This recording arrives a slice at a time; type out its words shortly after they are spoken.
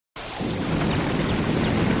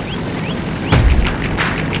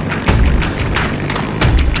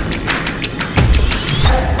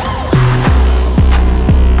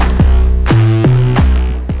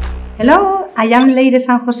I am LEIRE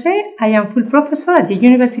San Jose. I am full professor at the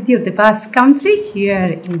University of the Basque Country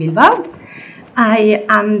here in Bilbao. I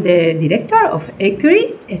am the director of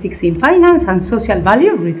Agirre, Ethics in Finance and Social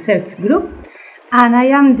Value Research Group, and I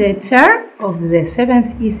am the chair of the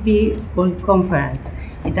 7th ISBEE World Conference,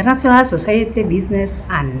 International Society, Business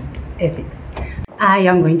and Ethics. I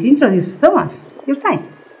am going to introduce Thomas. Your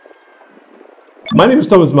time. My name is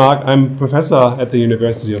Thomas Mark. I'm professor at the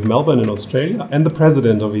University of Melbourne in Australia and the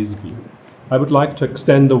president of ISBEE. I would like to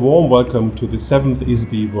extend a warm welcome to the 7th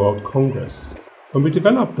ISBEE World Congress. When we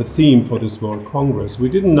developed the theme for this World Congress, we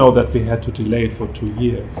didn't know that we had to delay it for 2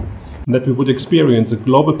 years, and that we would experience a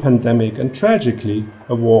global pandemic and, tragically,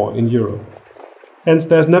 a war in Europe. Hence,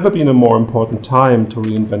 there's never been a more important time to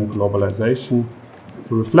reinvent globalization,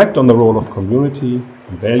 to reflect on the role of community,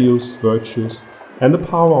 values, virtues, and the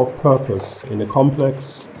power of purpose in a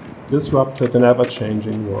complex, disrupted and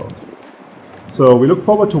ever-changing world. So we look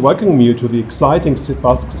forward to welcoming you to the exciting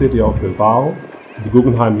Basque city of Bilbao, to the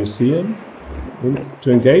Guggenheim Museum, to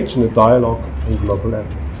engage in a dialogue on global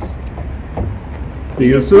ethics. See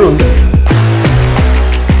you soon!